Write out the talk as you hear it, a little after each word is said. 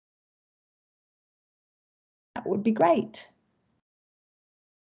would be great.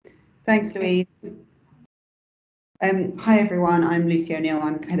 Thanks, Louise. Hi everyone, I'm Lucy O'Neill.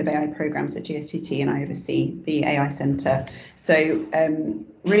 I'm Head of AI Programs at GSTT and I oversee the AI Centre. So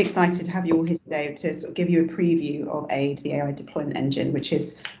really excited to have you all here today to sort of give you a preview of AIDE, the AI Deployment Engine, which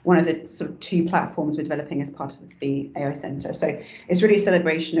is one of the sort of 2 platforms we're developing as part of the AI Centre. So it's really a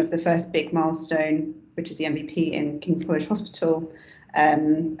celebration of the first big milestone, which is the MVP in King's College Hospital.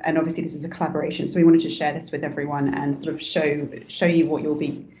 And obviously this is a collaboration, so we wanted to share this with everyone and sort of show you what you'll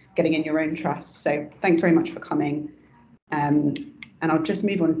be getting in your own trust. So thanks very much for coming. And I'll just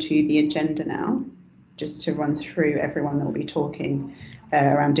move on to the agenda now, just to run through everyone that will be talking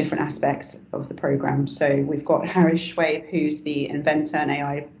around different aspects of the programme. So we've got Shuaib, who's the inventor and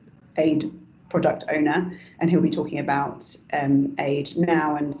AI AIDE product owner, and he'll be talking about AIDE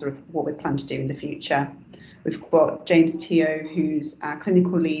now and sort of what we plan to do in the future. We've got James Teo, who's our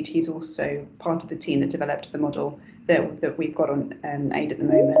clinical lead. He's also part of the team that developed the model that we've got on AIDE at the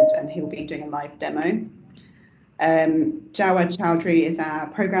moment, and he'll be doing a live demo. Jawad Chaudhry is our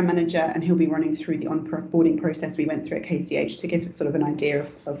program manager, and he'll be running through the onboarding process we went through at KCH to give sort of an idea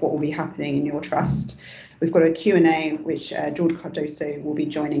of what will be happening in your trust. We've got a Q&A, which Jawad Cardoso will be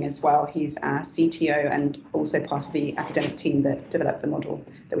joining as well. He's our CTO and also part of the academic team that developed the model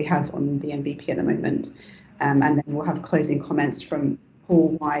that we have on the MVP at the moment. And then we'll have closing comments from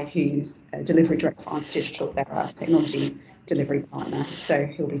Paul Y, who's a delivery director for Answer Digital, they're our technology delivery partner. So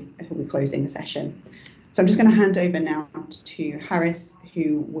he'll be closing the session. So I'm just going to hand over now to Harris,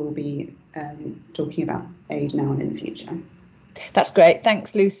 who will be talking about AIDE now and in the future. That's great.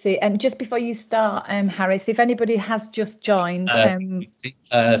 Thanks, Lucy. And just before you start, Harris, if anybody has just joined.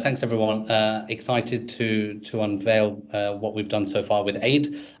 Thanks, everyone. Excited to unveil what we've done so far with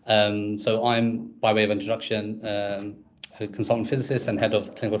AIDE. So I'm, by way of introduction, a consultant physicist and head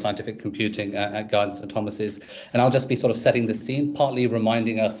of clinical scientific computing at Guy's St Thomas's. And I'll just be sort of setting the scene, partly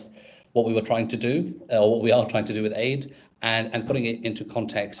reminding us what we were trying to do, or what we are trying to do with AIDE, and putting it into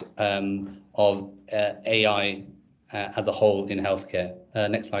context of AI as a whole in healthcare.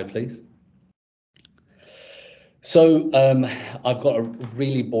 Next slide, please. So I've got a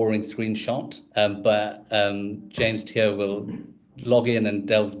really boring screenshot, but James Teo will log in and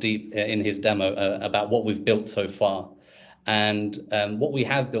delve deep in his demo about what we've built so far. And what we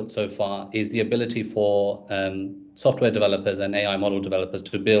have built so far is the ability for software developers and AI model developers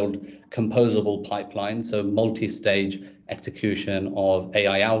to build composable pipelines, so multi-stage execution of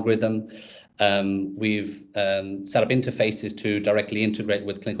AI algorithm. We've set up interfaces to directly integrate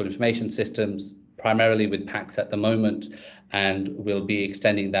with clinical information systems, primarily with PACS at the moment, and we'll be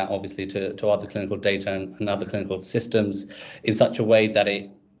extending that obviously to other clinical data and other clinical systems in such a way that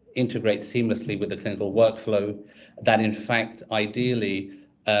it integrates seamlessly with the clinical workflow, that in fact, ideally,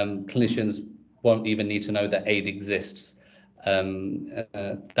 clinicians won't even need to know that AIDE exists.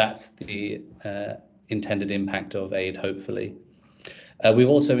 That's the intended impact of AIDE, hopefully. We've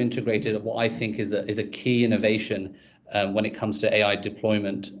also integrated what I think is a key innovation when it comes to AI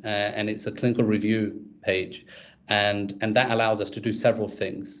deployment, and it's a clinical review page. And that allows us to do several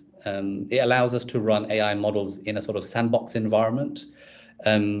things. It allows us to run AI models in a sort of sandbox environment.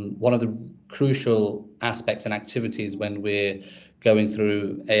 One of the crucial aspects and activities when we're going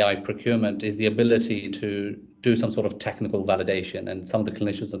through AI procurement is the ability to do some sort of technical validation. And some of the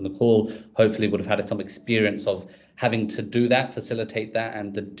clinicians on the call hopefully would have had some experience of having to do that, facilitate that,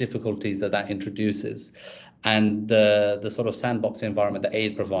 and the difficulties that introduces. And the sort of sandbox environment that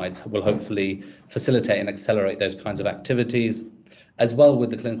AIDE provides will hopefully facilitate and accelerate those kinds of activities. As well,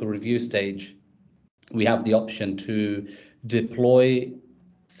 with the clinical review stage, we have the option to deploy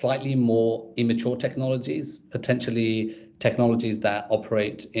slightly more immature technologies, potentially technologies that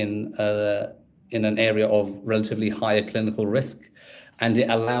operate in an area of relatively higher clinical risk, and it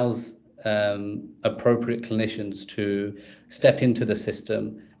allows appropriate clinicians to step into the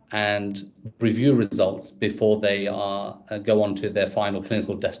system and review results before they go on to their final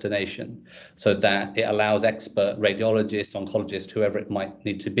clinical destination, so that it allows expert radiologists, oncologists, whoever it might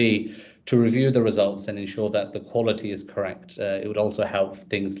need to be, to review the results and ensure that the quality is correct. It would also help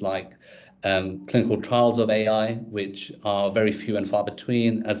things like clinical trials of AI, which are very few and far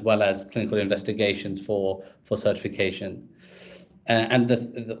between, as well as clinical investigations for certification. And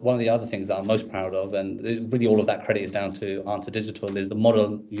one of the other things that I'm most proud of, and really all of that credit is down to Answer Digital, is the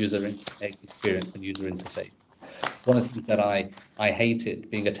modern user experience and user interface. One of the things that I hated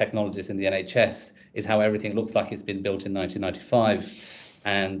being a technologist in the NHS is how everything looks like it's been built in 1995.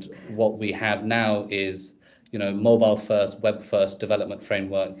 And what we have now is, mobile first, web first development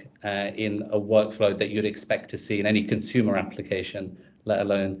framework in a workflow that you'd expect to see in any consumer application, let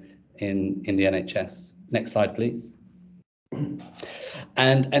alone in the NHS. Next slide, please.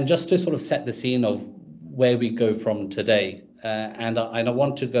 And just to sort of set the scene of where we go from today, and I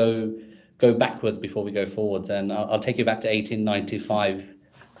want to go backwards before we go forwards, and I'll take you back to 1895,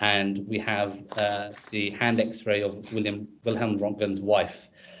 and we have the hand X-ray of Wilhelm Röntgen's wife,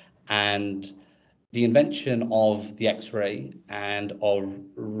 and the invention of the X-ray and of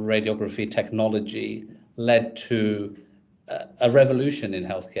radiography technology led to a revolution in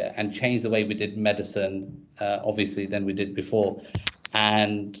healthcare and changed the way we did medicine, obviously, than we did before.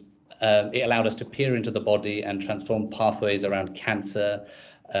 And it allowed us to peer into the body and transform pathways around cancer,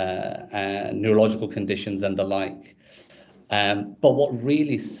 and neurological conditions and the like. But what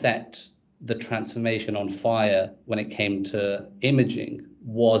really set the transformation on fire when it came to imaging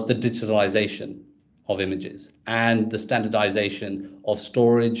was the digitalization of images and the standardization of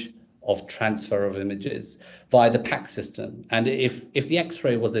storage, of transfer of images via the PACS system. And if the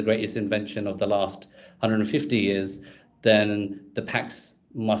X-ray was the greatest invention of the last 150 years, then the PACS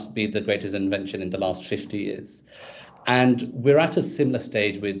must be the greatest invention in the last 50 years. And we're at a similar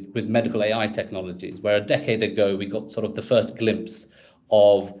stage with medical AI technologies, where a decade ago we got sort of the first glimpse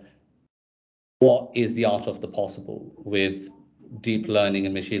of what is the art of the possible with deep learning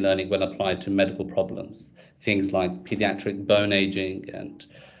and machine learning when applied to medical problems. Things like pediatric bone aging and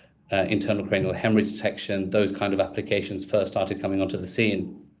internal cranial hemorrhage detection, those kind of applications first started coming onto the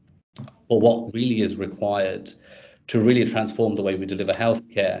scene. But what really is required to really transform the way we deliver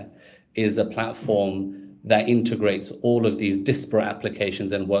healthcare is a platform that integrates all of these disparate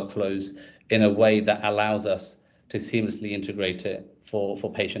applications and workflows in a way that allows us to seamlessly integrate it for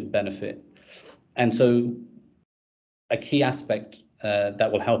patient benefit. And so a key aspect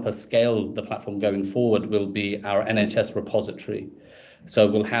that will help us scale the platform going forward will be our NHS repository. So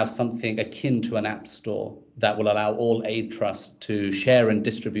we'll have something akin to an app store that will allow all AIDE trusts to share and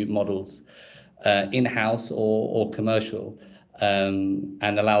distribute models in-house or commercial, and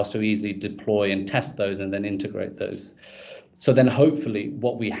allow us to easily deploy and test those and then integrate those. So then hopefully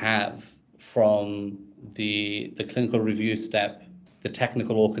what we have from the clinical review step, the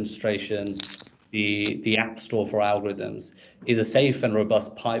technical orchestration, the app store for algorithms is a safe and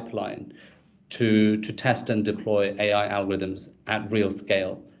robust pipeline to test and deploy AI algorithms at real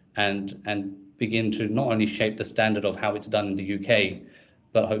scale and begin to not only shape the standard of how it's done in the UK,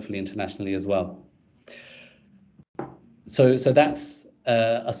 but hopefully internationally as well. So that's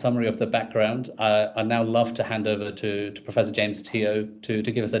a summary of the background. I'd now love to hand over to Professor James Teo to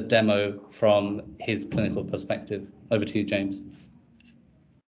give us a demo from his clinical perspective. Over to you, James.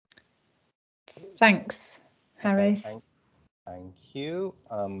 Thanks, Harris. Thank you.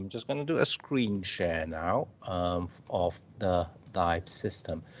 I'm just going to do a screen share now of the live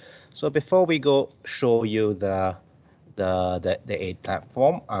system. So before we go show you the AIDE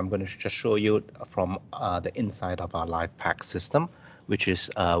platform, I'm going to just show you from the inside of our live PACS system, which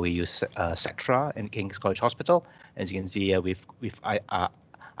is we use Sectra in King's College Hospital. As you can see here,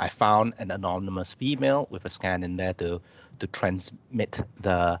 I found an anonymous female with a scan in there to transmit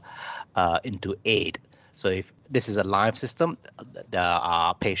the into AIDE. So if this is a live system, there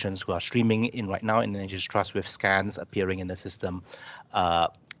are patients who are streaming in right now in the NHS Trust with scans appearing in the system.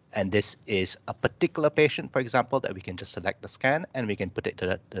 And this is a particular patient, for example, that we can just select the scan and we can put it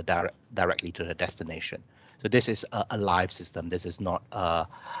to directly to the destination. So this is a live system. This is not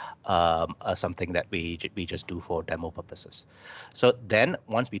something that we just do for demo purposes. So then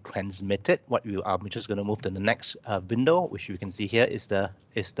once we transmit it, I'm just going to move to the next window, which you can see here is the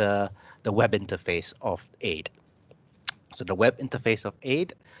web interface of AIDE. So the web interface of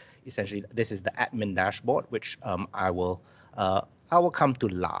AIDE, essentially, this is the admin dashboard, which I will come to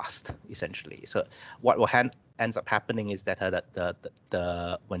last, essentially. So what ends up happening is that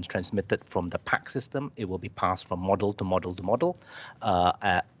when it's transmitted from the PACS system, it will be passed from model to model to model,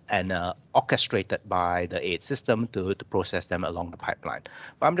 and orchestrated by the AIDE system to process them along the pipeline.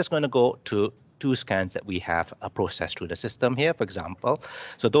 But I'm just going to go to 2 scans that we have processed through the system here, for example.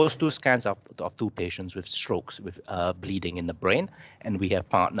 So those 2 scans are of 2 patients with strokes with bleeding in the brain, and we have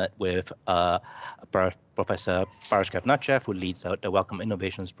partnered with Professor Parashkev Nachev, who leads the Wellcome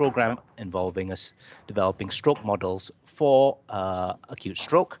Innovations program involving us developing stroke models for acute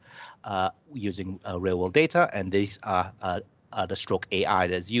stroke using real-world data, and these are the stroke AI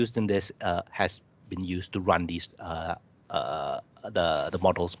that's used in this has been used to run these the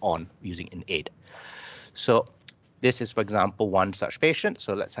models on using in AIDE. So this is, for example, one such patient.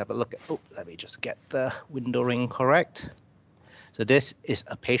 So let's have a look at, let me just get the windowing correct. So this is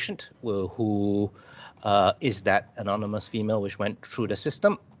a patient who is that anonymous female which went through the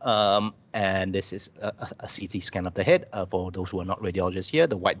system. And this is a CT scan of the head. For those who are not radiologists here,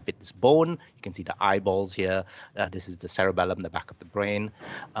 the white bit is bone. You can see the eyeballs here. This is the cerebellum, the back of the brain.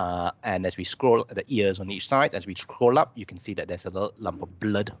 And as we scroll, the ears on each side, as we scroll up, you can see that there's a little lump of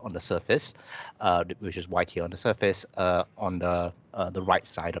blood on the surface, which is white here on the surface on the right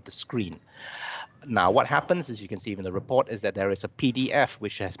side of the screen. Now, what happens, as you can see in the report, is that there is a PDF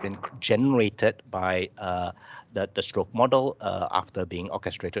which has been generated by the stroke model after being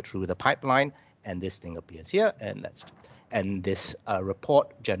orchestrated through the pipeline, and this thing appears here, and this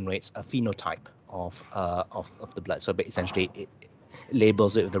report generates a phenotype of the blood. So essentially, it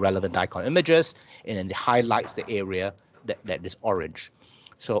labels it with the relevant DICOM images, and then it highlights the area that is orange.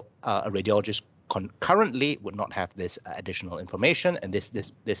 So a radiologist currently would not have this additional information, and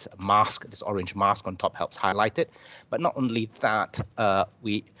this mask, this orange mask on top, helps highlight it. But not only that,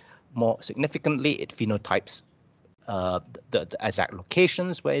 more significantly, it phenotypes the exact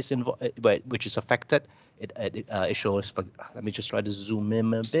locations where which is affected. It shows. Let me just try to zoom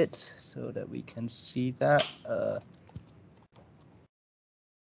in a bit so that we can see that.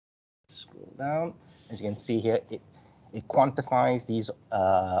 Scroll down. As you can see here, it quantifies these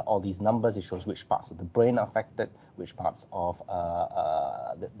all these numbers. It shows which parts of the brain are affected, which parts of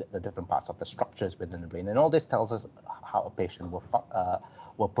the different parts of the structures within the brain, and all this tells us how a patient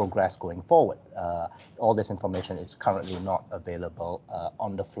will progress going forward. All this information is currently not available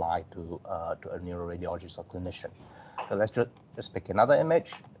on the fly to a neuroradiologist or clinician. So let's just pick another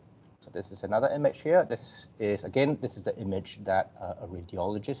image. So this is another image here. This is the image that a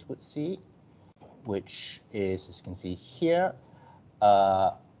radiologist would see, which is, as you can see here,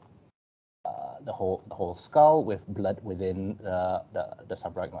 the whole skull with blood within the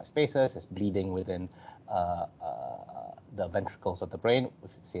subarachnoid spaces. There's bleeding within the ventricles of the brain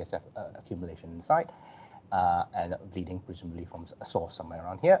with CSF accumulation inside, and bleeding presumably from a source somewhere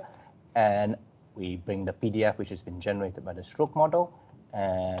around here. And we bring the PDF, which has been generated by the stroke model,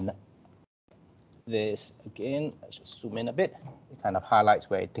 and this again, let's just zoom in a bit. It kind of highlights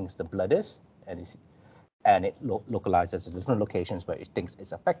where it thinks the blood is, and it localizes the different locations where it thinks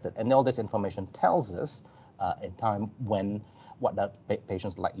it's affected. And all this information tells us in time what the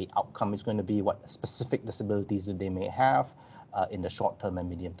patient's likely outcome is going to be, what specific disabilities that they may have in the short term and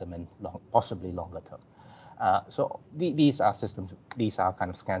medium term and possibly longer term. So these are kind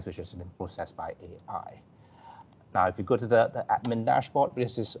of scans which have been processed by AI. Now, if you go to the admin dashboard,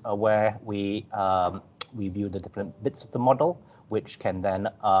 this is where we view the different bits of the model, which can then,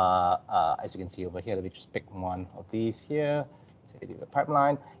 as you can see over here, let me just pick one of these here, say the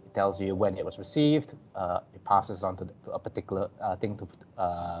pipeline. It tells you when it was received. It passes on to a particular thing, to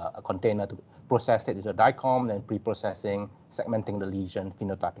a container to process it into a DICOM, then pre-processing, segmenting the lesion,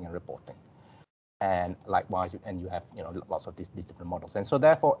 phenotyping, and reporting. And likewise, and you have lots of these different models. And so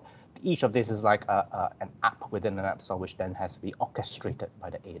therefore, each of these is like an app within an app store, which then has to be orchestrated by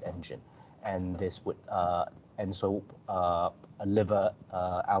the AIDE engine. And this would, a liver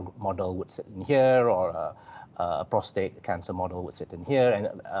model would sit in here, or a prostate cancer model would sit in here, and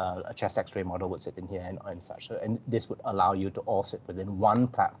a chest X-ray model would sit in here, and such. So, and this would allow you to all sit within one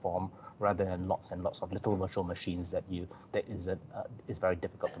platform rather than lots and lots of little virtual machines that is very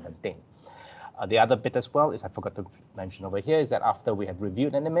difficult to maintain. The other bit as well is, I forgot to mention over here, is that after we have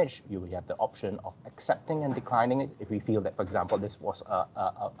reviewed an image, you have the option of accepting and declining it if we feel that, for example, this was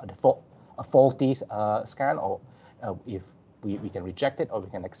a faulty scan, or if we can reject it, or we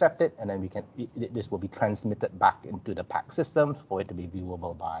can accept it, and then this will be transmitted back into the PAC system for it to be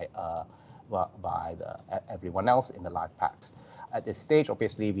viewable by everyone else in the live PACs. At this stage,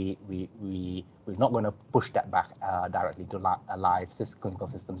 obviously, we're not going to push that back directly to live clinical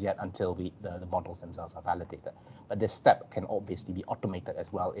systems yet until the models themselves are validated. But this step can obviously be automated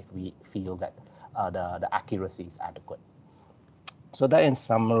as well if we feel that the accuracy is adequate. So that in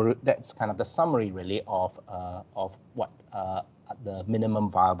summary, that's kind of the summary really of what the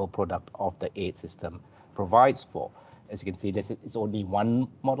minimum viable product of the AIDE system provides for. As you can see, it's only one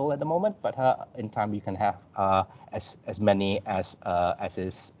model at the moment, but in time you can have as many as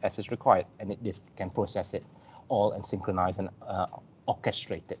is required, and this can process it all and synchronize and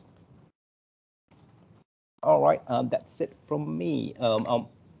orchestrate it. All right, that's it from me.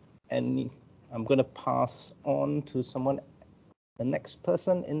 And I'm going to pass on to the next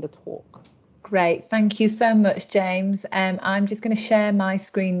person in the talk. Great, thank you so much, James. I'm just going to share my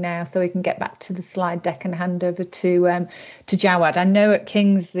screen now so we can get back to the slide deck and hand over to Jawad. I know at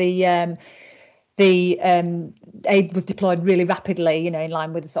King's the AIDE was deployed really rapidly, in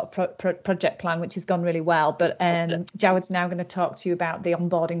line with the sort of project plan, which has gone really well. But Jawad's now going to talk to you about the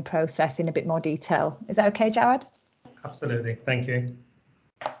onboarding process in a bit more detail. Is that okay, Jawad? Absolutely, thank you.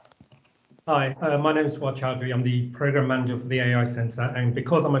 Hi, my name is Jawad Chaudhry. I'm the Program Manager for the AI Centre, and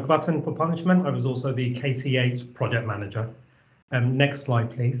because I'm a glutton for punishment, I was also the KCH Project Manager. Next slide,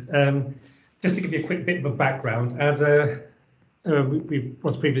 please. Just to give you a quick bit of a background, as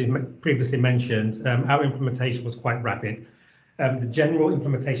was previously mentioned, our implementation was quite rapid. The general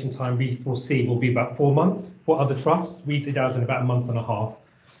implementation time we foresee will be about 4 months. For other trusts, we did ours in about a month and a half.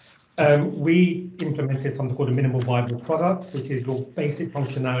 We implemented something called a minimal viable product, which is your basic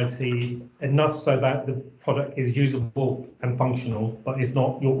functionality enough so that the product is usable and functional, but it's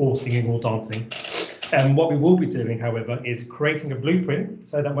not your all singing or dancing. And what we will be doing, however, is creating a blueprint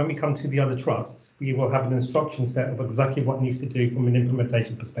so that when we come to the other trusts, we will have an instruction set of exactly what needs to do from an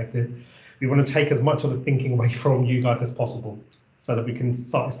implementation perspective. We want to take as much of the thinking away from you guys as possible so that we can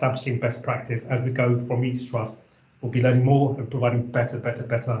start establishing best practice as we go from each trust. We'll be learning more and providing better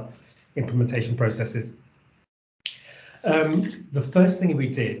implementation processes. The first thing we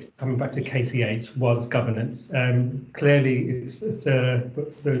did, coming back to KCH, was governance. Clearly, it's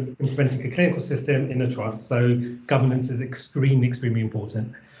implementing a clinical system in a trust, so governance is extremely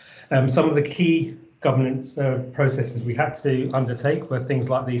important. Some of the key governance processes we had to undertake were things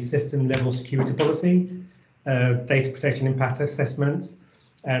like the system level security policy, data protection impact assessments,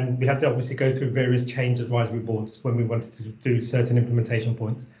 and we had to obviously go through various change advisory boards when we wanted to do certain implementation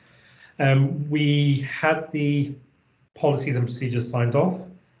points. We had the policies and procedures signed off,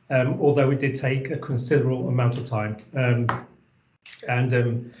 although it did take a considerable amount of time. But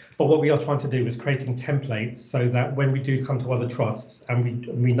what we are trying to do is creating templates so that when we do come to other trusts and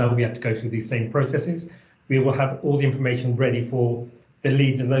we know we have to go through these same processes, we will have all the information ready for the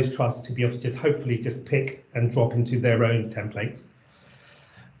leads in those trusts to be able to just hopefully just pick and drop into their own templates.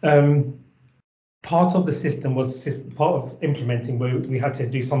 Part of the system was part of implementing where we had to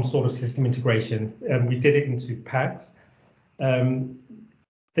do some sort of system integration. We did it into packs.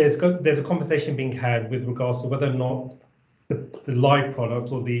 There's a conversation being had with regards to whether or not the live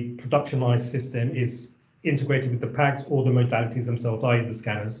product or the productionized system is integrated with the packs or the modalities themselves, i.e. the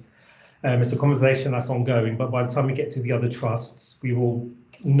scanners. It's a conversation that's ongoing, but by the time we get to the other trusts, we will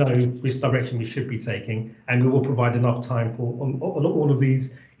know which direction we should be taking, and we will provide enough time for all of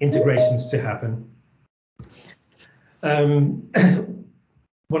these integrations to happen.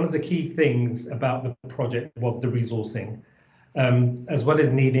 One of the key things about the project was the resourcing. As well as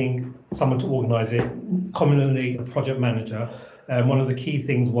needing someone to organise it, commonly a project manager, one of the key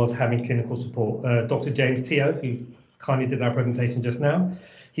things was having clinical support. Dr. James Teo, who kindly did our presentation just now,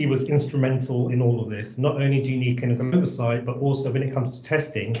 he was instrumental in all of this. Not only do you need clinical oversight, but also when it comes to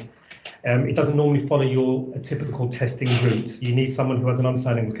testing, it doesn't normally follow your typical testing route. You need someone who has an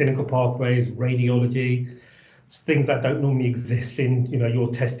understanding of clinical pathways, radiology, things that don't normally exist in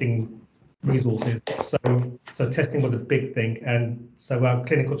your testing resources. So testing was a big thing, and so our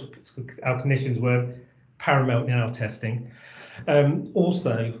clinicians were paramount in our testing.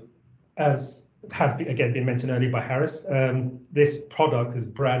 Also, as has been mentioned earlier by Harris, this product is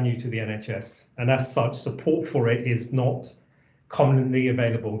brand new to the NHS, and as such, support for it is not commonly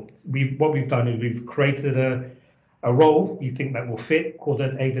available. What we've done is we've created a role we think that will fit called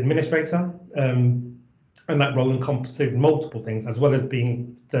an AIDE administrator. And that role encompasses multiple things, as well as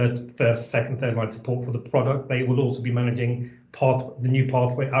being first, second, third line support for the product. They will also be managing the new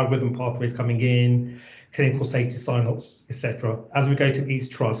pathway, algorithm pathways coming in, clinical safety sign-offs, etc. As we go to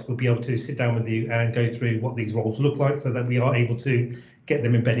each trust, we'll be able to sit down with you and go through what these roles look like so that we are able to get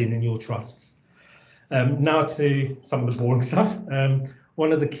them embedded in your trusts. Now to some of the boring stuff.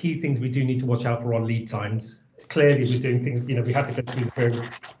 One of the key things we do need to watch out for are lead times. Clearly, we're doing things, we have to go through the various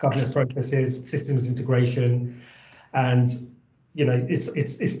governance processes, systems integration, and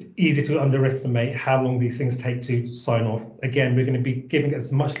it's easy to underestimate how long these things take to sign off. Again, we're going to be giving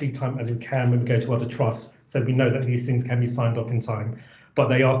as much lead time as we can when we go to other trusts, so we know that these things can be signed off in time, but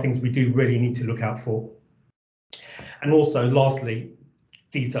they are things we do really need to look out for. And also, lastly,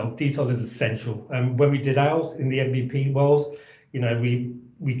 detail. Detail is essential. When we did ours in the MVP world,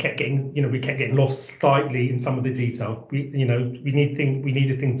 we kept getting lost slightly in some of the detail. We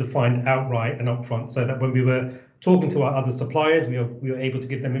needed things defined outright and upfront, so that when we were talking to our other suppliers, we were able to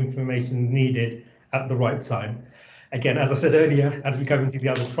give them information needed at the right time. Again, as I said earlier, as we go into the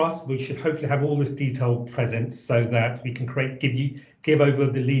other trusts, we should hopefully have all this detail present so that we can give over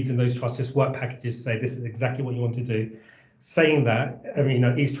the leads in those trusts just work packages to say this is exactly what you want to do. Saying that,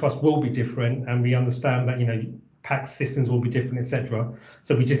 each trust will be different, and we understand that PACS systems will be different, etc.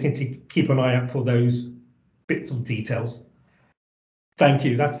 So we just need to keep an eye out for those bits of details. Thank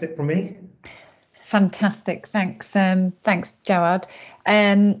you. That's it from me. Fantastic. Thanks. Thanks, Jawad.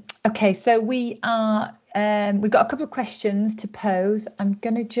 Okay, so we've got a couple of questions to pose. I'm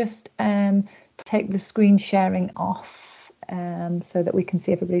going to just take the screen sharing off so that we can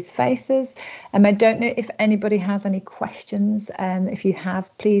see everybody's faces. I don't know if anybody has any questions. If you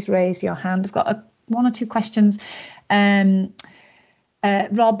have, please raise your hand. I've got one or two questions. Rob,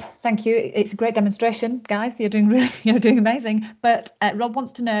 thank you. It's a great demonstration, guys. You're doing amazing. But Rob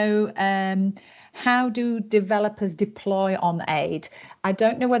wants to know, how do developers deploy on AIDE? I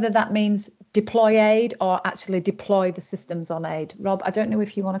don't know whether that means deploy AIDE or actually deploy the systems on AIDE. Rob, I don't know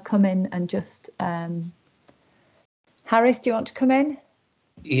if you want to come in and just Harris, do you want to come in?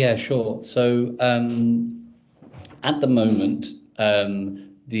 Yeah, sure. So at the moment,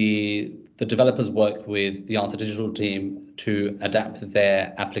 the developers work with the Answer Digital team to adapt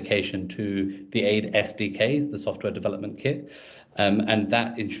their application to the AIDE SDK, the software development kit, and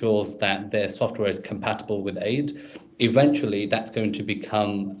that ensures that their software is compatible with AIDE. Eventually, that's going to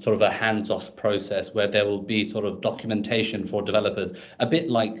become sort of a hands-off process where there will be sort of documentation for developers, a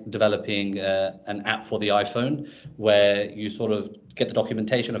bit like developing an app for the iPhone, where you sort of get the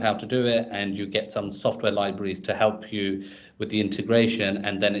documentation of how to do it and you get some software libraries to help you with the integration,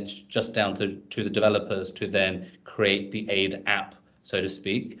 and then it's just down to the developers to then create the AIDE app, so to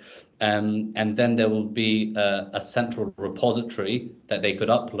speak. And then there will be a central repository that they could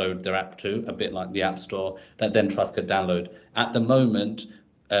upload their app to, a bit like the App Store, that then Trust could download. At the moment,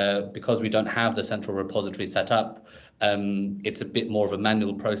 because we don't have the central repository set up, it's a bit more of a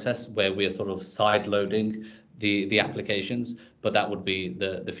manual process where we're sort of side loading the applications, but that would be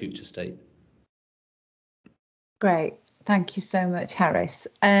the future state. Great. Thank you so much, Harris.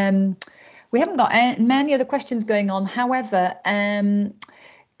 We haven't got many other questions going on. However,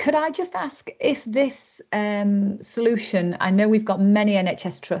 could I just ask if this solution, I know we've got many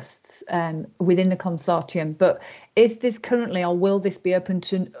NHS trusts within the consortium, but is this currently, or will this be open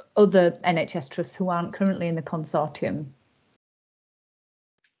to other NHS trusts who aren't currently in the consortium?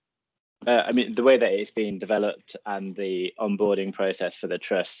 I mean, the way that it's being developed and the onboarding process for the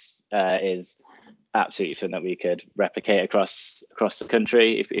trusts is absolutely something that we could replicate across the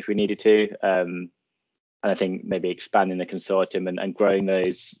country if we needed to. And I think maybe expanding the consortium and growing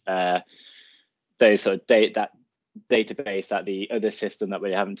those sort of that database that the other system that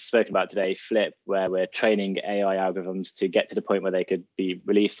we haven't spoken about today, Flip, where we're training AI algorithms to get to the point where they could be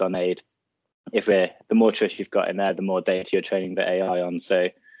released on AIDE. The more trust you've got in there, the more data you're training the AI on. So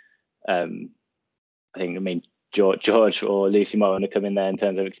I mean, George or Lucy might want to come in there in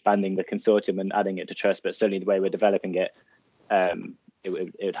terms of expanding the consortium and adding it to trust, but certainly the way we're developing it,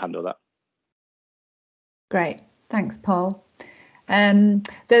 it would handle that. Great, thanks, Paul.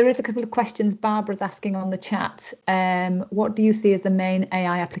 There is a couple of questions Barbara's asking on the chat. What do you see as the main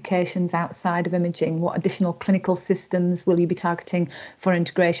AI applications outside of imaging? What additional clinical systems will you be targeting for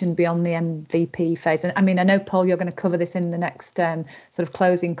integration beyond the MVP phase? And I mean, I know, Paul, you're going to cover this in the next sort of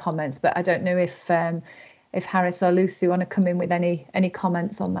closing comments, but I don't know if Harris or Lucy want to come in with any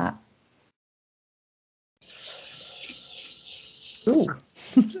comments on that. Ooh,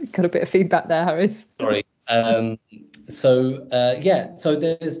 got a bit of feedback there, Harris. Sorry. So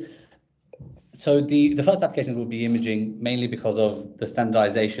the first applications will be imaging, mainly because of the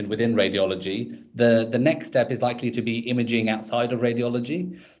standardization within radiology. The next step is likely to be imaging outside of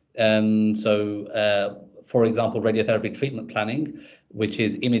radiology. For example, radiotherapy treatment planning, which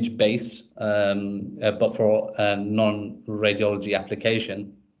is image-based, but for a non-radiology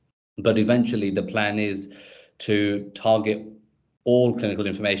application. But eventually the plan is to target all clinical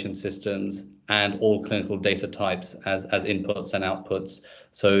information systems and all clinical data types as inputs and outputs.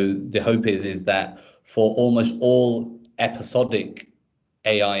 So the hope is that for almost all episodic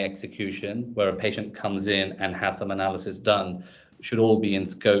AI execution, where a patient comes in and has some analysis done, should all be in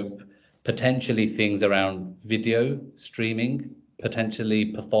scope. Potentially things around video streaming, potentially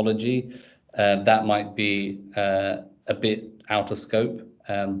pathology, that might be a bit out of scope,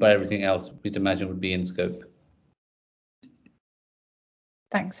 but everything else we'd imagine would be in scope.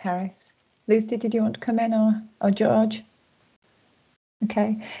 Thanks, Harris. Lucy, did you want to come in, or George?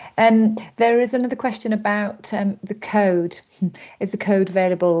 Okay. There is another question about the code. Is the code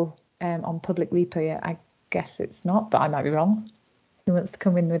available on public repo yet? I guess it's not, but I might be wrong. Who wants to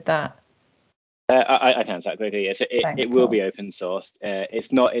come in with that? I can answer that quickly. Yes, it will be open sourced.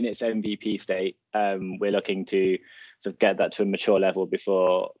 It's not in its MVP state. We're looking to sort of get that to a mature level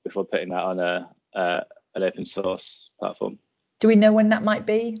before putting that on an open source platform. Do we know when that might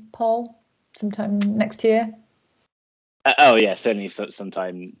be, Paul? Sometime next year? Oh yeah, certainly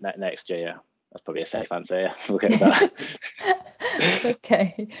sometime next year. Yeah, that's probably a safe answer. Yeah, we'll get that.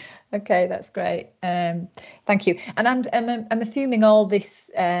 Okay, that's great. Thank you. And I'm assuming all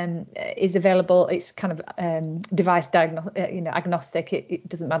this is available. It's kind of device agnostic. It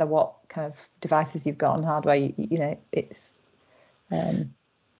doesn't matter what kind of devices you've got on hardware. It's.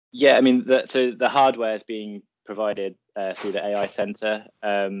 Yeah, I mean, so the hardware is being provided through the AI Centre,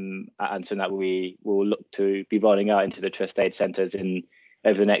 and so that we will look to be rolling out into the Trust Aid centres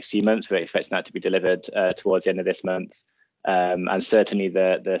over the next few months. We're expecting that to be delivered towards the end of this month, and certainly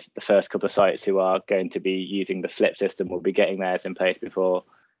the first couple of sites who are going to be using the Flip system will be getting theirs in place before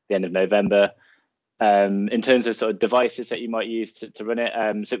the end of November. In terms of sort of devices that you might use to run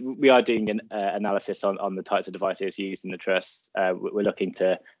it, so we are doing an analysis on the types of devices used in the trust. We're looking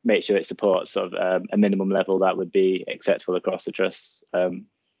to make sure it supports sort of a minimum level that would be acceptable across the trust.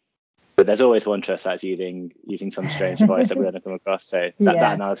 But there's always one trust that's using some strange device that we're going to come across. So that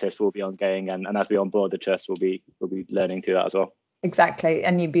analysis will be ongoing, and as we onboard the trust, we'll be learning through that as well. Exactly,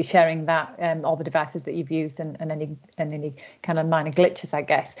 and you'd be sharing that all the devices that you've used and any kind of minor glitches, I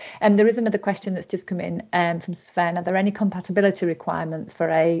guess. And there is another question that's just come in from Sven. Are there any compatibility requirements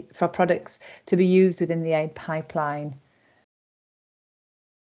for products to be used within the AIDE pipeline?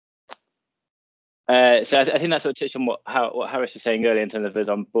 So I think that's sort of touched on what Harris was saying earlier in terms of us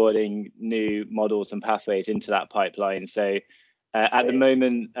onboarding new models and pathways into that pipeline. So at the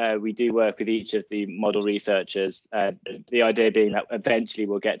moment, we do work with each of the model researchers. The idea being that eventually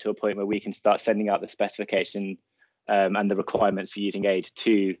we'll get to a point where we can start sending out the specification and the requirements for using AIDE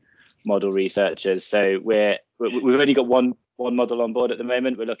to model researchers. So we've only got one model on board at the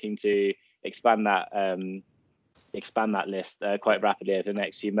moment. We're looking to expand that list quite rapidly over the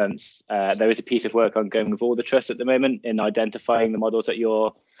next few months. There is a piece of work ongoing with all the trusts at the moment in identifying the models that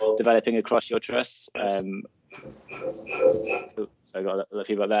you're developing across your trusts. So I got a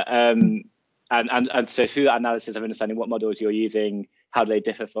few about that. And so through that analysis of understanding what models you're using, how do they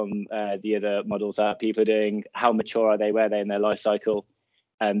differ from the other models that people are doing, how mature are they, where are they in their life cycle,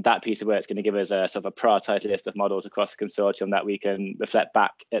 and that piece of work is going to give us a sort of a prioritized list of models across the consortium that we can reflect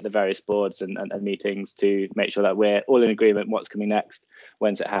back at the various boards and meetings to make sure that we're all in agreement what's coming next,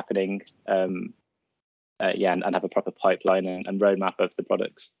 when's it happening, and have a proper pipeline and roadmap of the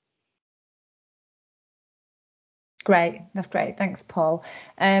products. Great, that's great. Thanks, Paul.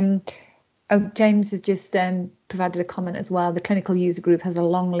 James has just provided a comment as well. The clinical user group has a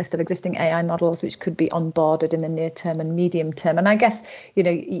long list of existing AI models which could be onboarded in the near term and medium term. And I guess,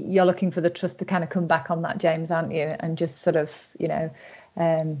 you're looking for the trust to kind of come back on that, James, aren't you? And just sort of,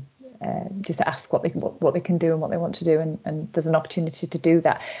 just ask what they can do and what they want to do. And there's an opportunity to do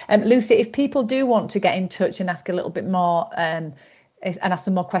that. Lucy, if people do want to get in touch and ask a little bit more and ask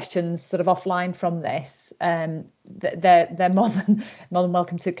some more questions sort of offline from this, they're more than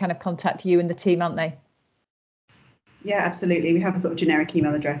welcome to kind of contact you and the team, aren't they? Yeah, absolutely. We have a sort of generic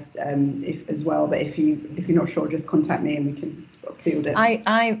email address as well, but if you're not sure, just contact me and we can sort of field it.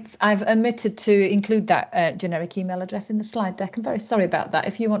 I've omitted to include that generic email address in the slide deck. I'm very sorry about that.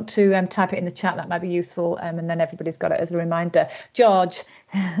 If you want to type it in the chat, that might be useful, and then everybody's got it as a reminder. George,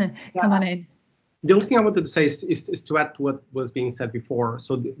 come on in. The only thing I wanted to say is to add to what was being said before.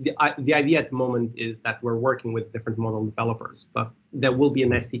 So the idea at the moment is that we're working with different model developers, but there will be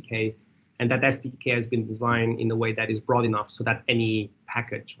an SDK, and that SDK has been designed in a way that is broad enough so that any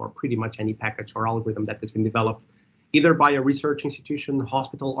package, or pretty much any package or algorithm that has been developed, either by a research institution,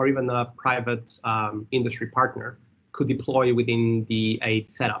 hospital, or even a private industry partner, could deploy within the AIDE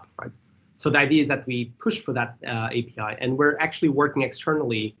setup, right? So the idea is that we push for that API, and we're actually working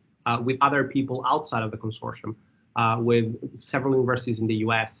externally with other people outside of the consortium, with several universities in the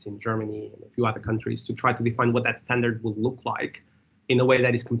US, in Germany, and a few other countries, to try to define what that standard will look like in a way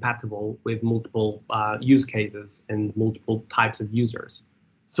that is compatible with multiple use cases and multiple types of users.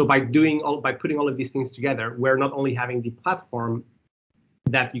 So by putting all of these things together, we're not only having the platform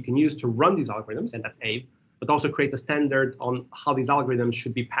that you can use to run these algorithms, and that's AIDE, but also create a standard on how these algorithms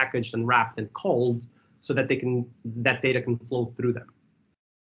should be packaged and wrapped and called so that that data can flow through them.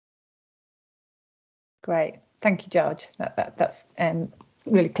 Great, thank you, George. That's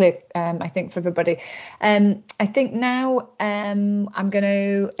really clear, I think, for everybody. I think now I'm going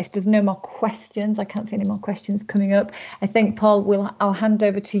to, if there's no more questions, I can't see any more questions coming up. I think, Paul, I'll hand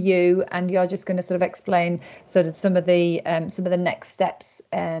over to you, and you're just going to sort of explain sort of some of the next steps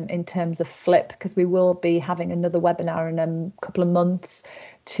in terms of Flip, because we will be having another webinar in a couple of months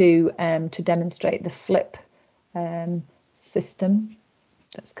to demonstrate the Flip system.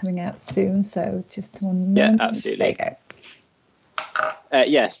 That's coming out soon, so just 1 moment. Yeah, absolutely. There you go.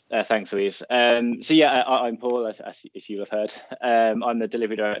 Yes, thanks, Louise. So yeah, I'm Paul, as you'll have heard. I'm the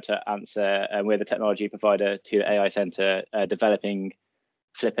delivery director at Answer, and we're the technology provider to the AI Centre developing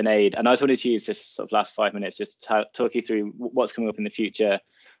Flip and AIDE. And I just wanted to use this sort of last 5 minutes just to talk you through what's coming up in the future,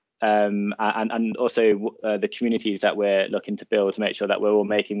 and also the communities that we're looking to build to make sure that we're all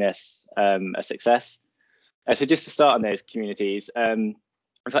making this a success. So just to start on those communities,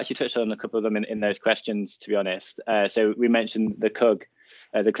 I've actually touched on a couple of them in those questions, to be honest. So we mentioned the CUG,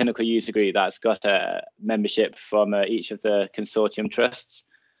 the clinical user group that's got a membership from each of the consortium trusts.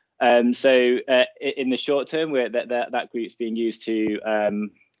 So in the short term, that group's being used to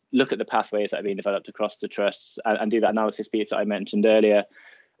look at the pathways that are being developed across the trusts and do that analysis piece that I mentioned earlier.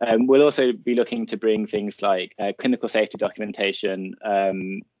 We'll also be looking to bring things like clinical safety documentation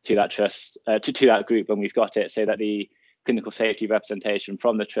to that trust, to that group when we've got it, so that the clinical safety representation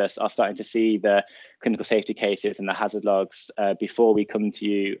from the trust are starting to see the clinical safety cases and the hazard logs before we come to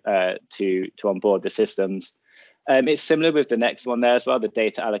you to onboard the systems. It's similar with the next one there as well, the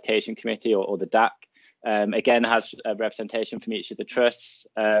Data Allocation Committee or the DAC. Again, has a representation from each of the trusts,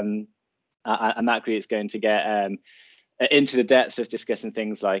 and that group is going to get into the depths of discussing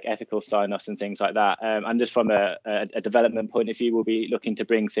things like ethical sign-offs and things like that. And just from a development point of view, we'll be looking to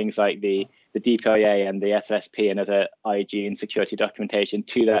bring things like the DPIA and the SSP and other IG and security documentation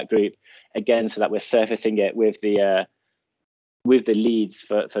to that group, again, so that we're surfacing it with the leads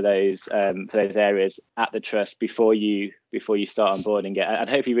for those areas at the trust before you start onboarding it, and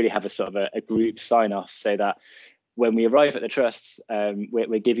hopefully really have a sort of a group sign-off, so that when we arrive at the trusts,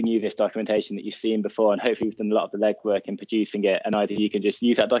 we're giving you this documentation that you've seen before, and hopefully we've done a lot of the legwork in producing it, and either you can just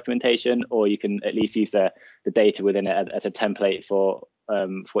use that documentation, or you can at least use the data within it as a template for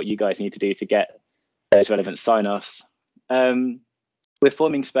what you guys need to do to get those relevant sign-offs. We're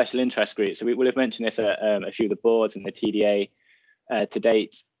forming special interest groups, so we will have mentioned this at a few of the boards and the TDA to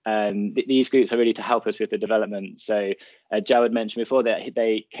date. These groups are really to help us with the development. So Jawad mentioned before that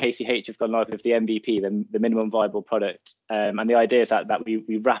KCH have gone live with the MVP, the minimum viable product, and the idea is that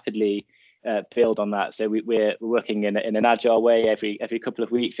we rapidly build on that. So we're working in an agile way. Every couple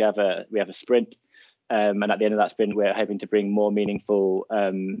of weeks we have a sprint, and at the end of that sprint we're hoping to bring more meaningful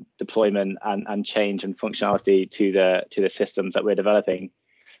deployment and change and functionality to the systems that we're developing.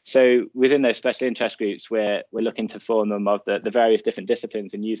 So within those special interest groups, we're looking to form them of the various different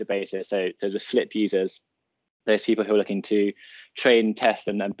disciplines and user bases. So the Flip users, those people who are looking to train, test,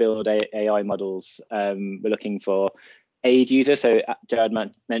 and build AI models. We're looking for AIDE users. So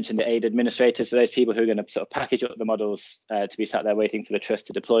Jawad mentioned the AIDE administrators, for those people who are going to sort of package up the models to be sat there waiting for the trust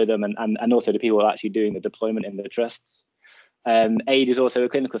to deploy them, and also the people who are actually doing the deployment in the trusts. AIDE is also a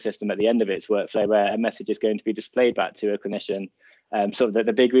clinical system at the end of its workflow, where a message is going to be displayed back to a clinician. Sort of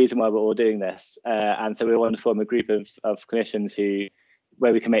the big reason why we're all doing this, and so we want to form a group of clinicians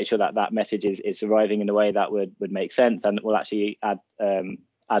where we can make sure that message is arriving in a way that would make sense and will actually add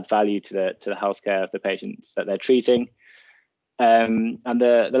value to the healthcare of the patients that they're treating. And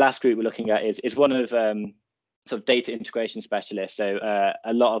the last group we're looking at is one of sort of data integration specialists. So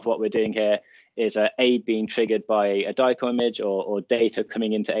a lot of what we're doing here is AIDE being triggered by a DICOM image or data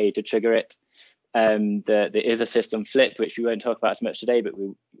coming into AIDE to trigger it. There is a system Flip, which we won't talk about as much today, but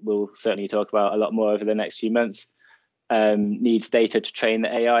we will certainly talk about a lot more over the next few months. Needs data to train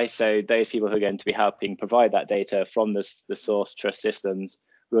the AI. So those people who are going to be helping provide that data from the source trust systems,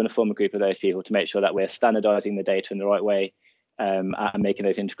 we want to form a group of those people to make sure that we're standardizing the data in the right way, and making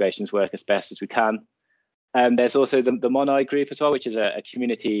those integrations work as best as we can. There's also the MonAI group as well, which is a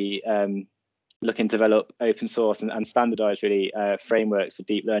community looking to develop open source and standardized really frameworks for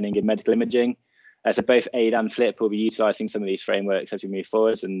deep learning in medical imaging. So both AIDE and Flip will be utilizing some of these frameworks as we move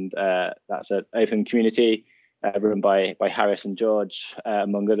forwards, and that's an open community run by Harris and George,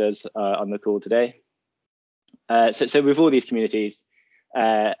 among others, on the call today. So with all these communities,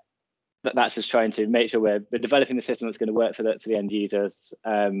 that's just trying to make sure we're developing the system that's going to work for the end users.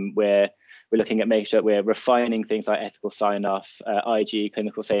 We're looking at making sure we're refining things like ethical sign-off, IG,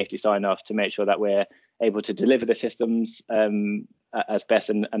 clinical safety sign-off, to make sure that we're able to deliver the systems as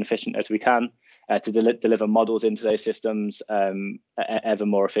best and efficient as we can, to deliver models into those systems ever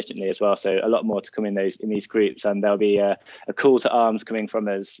more efficiently as well. So a lot more to come in these groups, and there'll be a call to arms coming from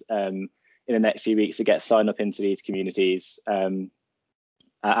us in the next few weeks to get sign up into these communities.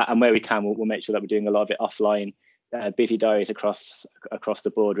 And where we can, we'll make sure that we're doing a lot of it offline, busy diaries across the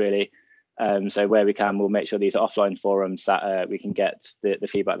board, really. So where we can, we'll make sure these are offline forums that we can get the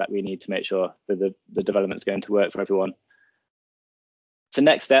feedback that we need to make sure that the development's going to work for everyone. So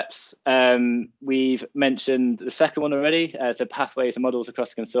next steps, we've mentioned the second one already, so pathways and models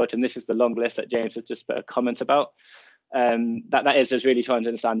across the consortium. This is the long list that James has just put a comment about. that is just really trying to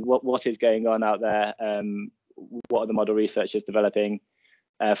understand what is going on out there, what are the model researchers developing.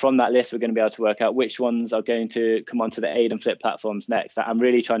 From that list, we're going to be able to work out which ones are going to come onto the AIDE and Flip platforms next. I'm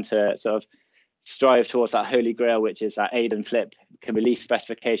really trying to sort of strive towards that holy grail, which is that AIDE and Flip can release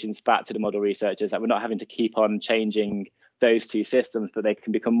specifications back to the model researchers, that we're not having to keep on changing those two systems, but they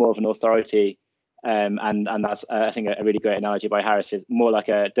can become more of an authority. And that's, I think, a really great analogy by Harris, is more like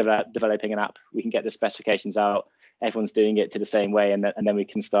a developing an app. We can get the specifications out, everyone's doing it to the same way, and then we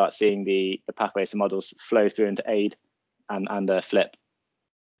can start seeing the pathways to models flow through into AIDE and Flip.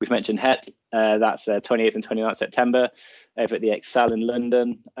 We've mentioned HET, that's 28th and 29th September over at the Excel in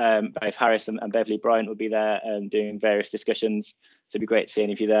London. Both Harris and Beverly Bryant will be there doing various discussions. So it'd be great to see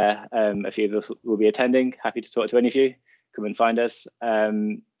any of you there. A few of us will be attending. Happy to talk to any of you. Come and find us.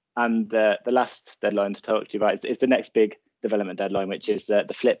 And the last deadline to talk to you about is the next big development deadline, which is the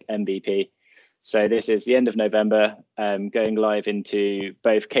Flip MVP. So this is the end of November, going live into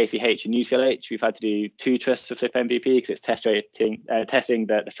both KCH and UCLH. We've had to do 2 trusts for Flip MVP because it's testing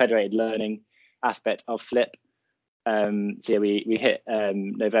the federated learning aspect of Flip. So yeah, we hit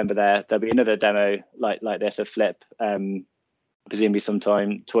November there. There'll be another demo like this of Flip, presumably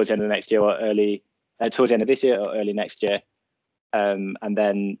sometime towards the end of next year or towards the end of this year or early next year. And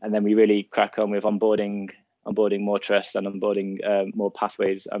then we really crack on with onboarding more trusts and onboarding more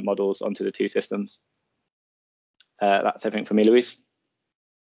pathways and models onto the 2 systems. That's everything from me, Louise.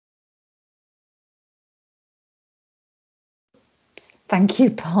 Thank you,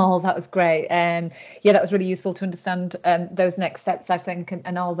 Paul. That was great. Yeah, that was really useful to understand those next steps, I think,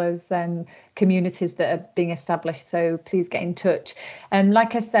 and all those communities that are being established. So please get in touch.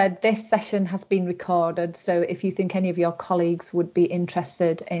 Like I said, this session has been recorded. So if you think any of your colleagues would be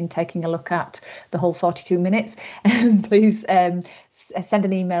interested in taking a look at the whole 42 minutes, please send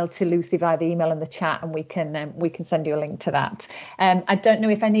an email to Lucy via the email in the chat, and we can send you a link to that. I don't know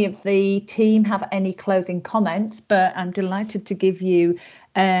if any of the team have any closing comments, but I'm delighted to give you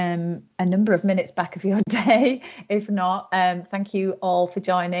a number of minutes back of your day. If not, thank you all for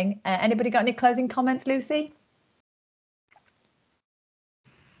joining. Anybody got any closing comments, Lucy?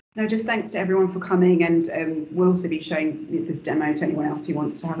 No, just thanks to everyone for coming, and we'll also be showing this demo to anyone else who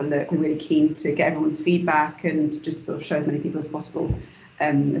wants to have a look. We're really keen to get everyone's feedback and just sort of show as many people as possible,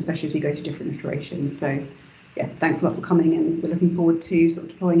 especially as we go through different iterations. So yeah, thanks a lot for coming, and we're looking forward to sort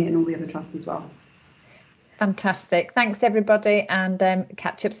of deploying it in all the other trusts as well. Fantastic. Thanks, everybody, and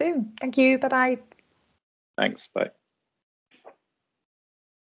catch up soon. Thank you. Bye-bye. Thanks. Bye.